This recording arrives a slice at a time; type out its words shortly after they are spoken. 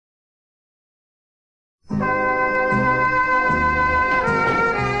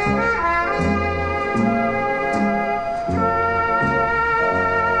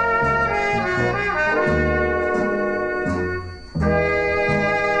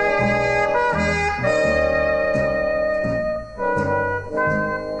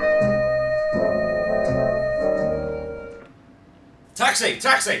Taxi!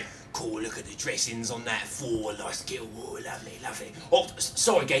 Taxi! Cool, look at the dressings on that four-light skill. Oh, lovely, lovely. Oh,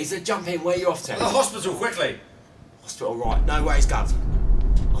 sorry, geezer, jump in. Where you off to? The hospital, quickly. Hospital, right. No worries, Gov.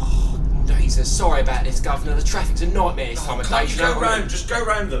 Oh, geezer, sorry about this, Governor. The traffic's a nightmare this time of day. Can't you go round? Just go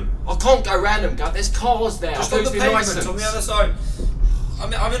round them. I can't go round them, Gov. There's cars there. Just on the pavement, on the other side.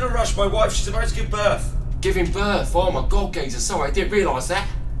 I'm in a rush. My wife, she's about to give birth. Giving birth? Oh, my God, geezer. Sorry, I didn't realise that.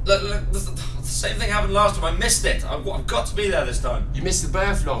 Look, the same thing happened last time. I missed it. I've got to be there this time. You missed the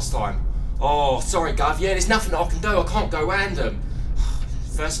birth last time? Oh, sorry, Gov. Yeah, there's nothing I can do. I can't go random.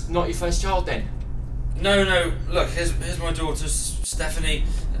 Not your first child, then? No. Look, here's my daughters, Stephanie,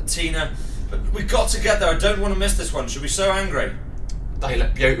 Tina. But we've got to get there. I don't want to miss this one. She'll be so angry. They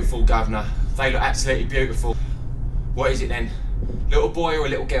look beautiful, Governor. They look absolutely beautiful. What is it, then? Little boy or a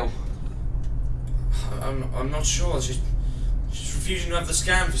little girl? I'm not sure. She's refusing to have the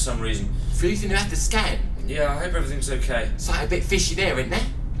scan for some reason. Refusing to have the scan? Yeah, I hope everything's okay. Something a bit fishy there, isn't there?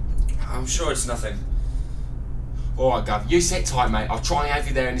 I'm sure it's nothing. Alright, Gov, you sit tight, mate. I'll try and have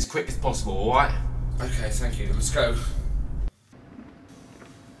you there in as quick as possible, alright? Okay, thank you. Let's go.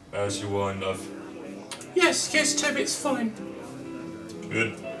 How's your wine, love? Yes, Toby, it's fine.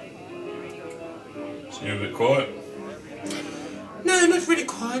 Good. Seem a bit quiet. No, not really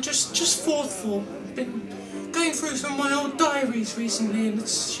quiet, just thoughtful. Been going through some of my old diaries recently, and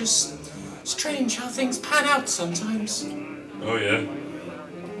it's just strange how things pan out sometimes. Oh, yeah?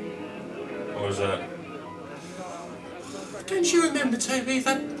 What was that? Don't you remember, Toby,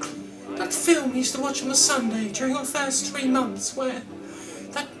 that film we used to watch on a Sunday during our first 3 months, where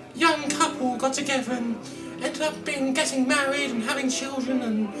that young couple got together and ended up getting married and having children,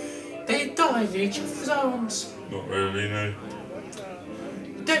 and they died in each other's arms? Not really, no.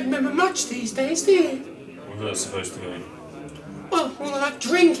 You don't remember much these days, do you? What's that supposed to mean? Well, all of that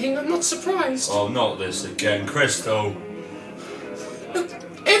drinking, I'm not surprised. Oh, not this again, Krystal. Look,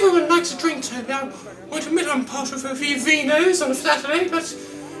 everyone likes a drink, Toby. I won't admit I'm part of a few vinos on a Saturday, but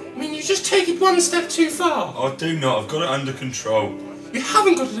I mean, you just take it one step too far. I do not. I've got it under control. You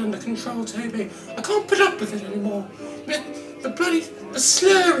haven't got it under control, Toby. I can't put up with it anymore. The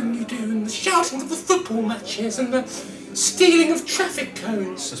slurring you do, and the shouting of the football matches, and the stealing of traffic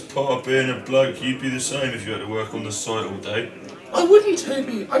cones. As part of being a bloke, you'd be the same if you had to work on the site all day. I wouldn't,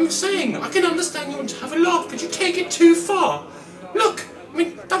 Toby. I'm saying, I can understand you want to have a laugh, but you take it too far. Look, I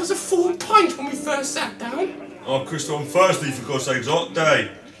mean, that was a full pint when we first sat down. Oh, Krystal, I'm thirsty, for God's sake. It's a hot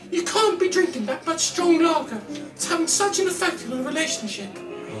day. You can't be drinking that much strong lager. It's having such an effect on a relationship.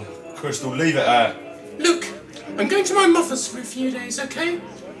 Oh, Krystal, leave it at. Look, I'm going to my mother's for a few days, okay?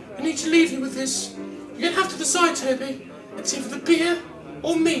 I need to leave you with this. You're going to have to decide, Toby. It's either the beer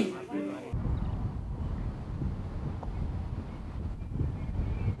or me.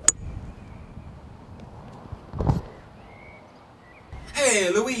 Hey,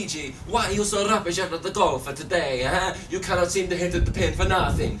 Luigi, why are you so rubbish at the golf today, huh? You cannot seem to hit the pin for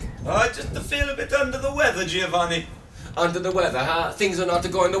nothing. I just feel a bit under the weather, Giovanni. Under the weather, huh? Things are not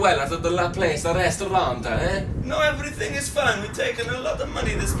going well at the La Place, the restaurant, eh? No, everything is fine. We've taken a lot of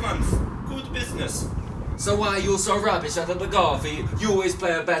money this month. Good business. So why are you so rubbish at the golf? You always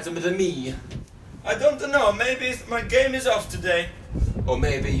play better than me. I don't know. Maybe my game is off today. Or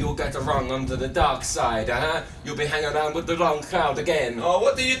maybe you'll get wrong onto the dark side, huh? You'll be hanging around with the wrong crowd again. Oh,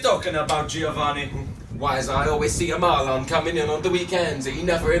 what are you talking about, Giovanni? Why, as I always see a Marlon coming in on the weekends, he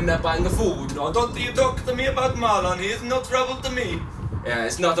never in there buying the food. No, don't you talk to me about Marlon. He is no trouble to me. Yeah,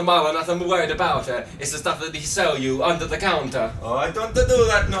 it's not the Marlon that I'm worried about. It's the stuff that he sell you under the counter. Oh, I don't do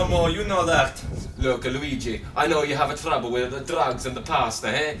that no more. You know that. Look, Luigi, I know you have a trouble with the drugs and the pasta,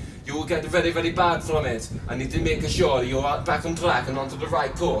 eh? You will get very, very bad from it. I need to make sure you're back on track and onto the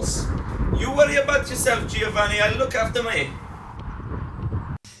right course. You worry about yourself, Giovanni. I look after me.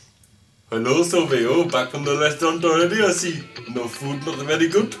 Hello, Toby. Oh, back from the restaurant already, I see. No food, not very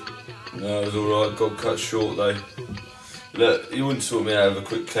good? No, it was alright. Got cut short, though. Look, you wouldn't sort me out of a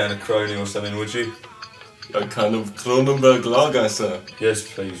quick can of Crony or something, would you? A can of Kronenberg lager, sir.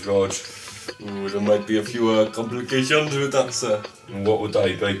 Yes, please, Rog. Ooh, there might be a few complications with that, sir. And what would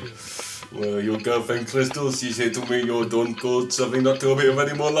they be? Well, your girlfriend Krystal, she said to me you don't go serving that to a bit of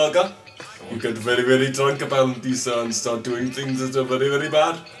any more lager. You get very, very drunk apparently, sir, and start doing things that are very, very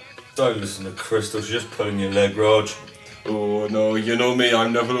bad. Don't listen to Krystal, she's just pulling your leg, Rog. Oh no, you know me,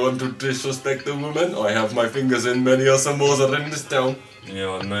 I'm never one to disrespect a woman. I have my fingers in many a samosa in this town.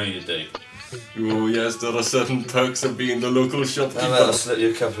 Yeah, I know you do. Oh yes, there are certain perks of being the local shopkeeper. I'll slip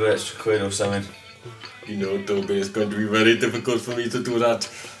you a couple of extra quid or something. You know, Toby, it's going to be very difficult for me to do that.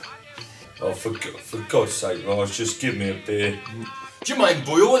 Oh, for God's sake, Raj, just give me a beer. Do you mind,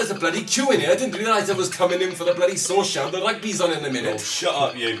 boyo? There's a bloody queue in here. I didn't realise I was coming in for the bloody sauce show. The rugby's on in a Oh, minute. shut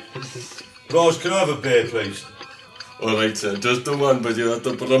up, you. Raj, can I have a beer, please? Alright, sir, just the one, but you have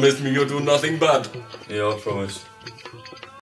to promise me you'll do nothing bad. Yeah, I promise.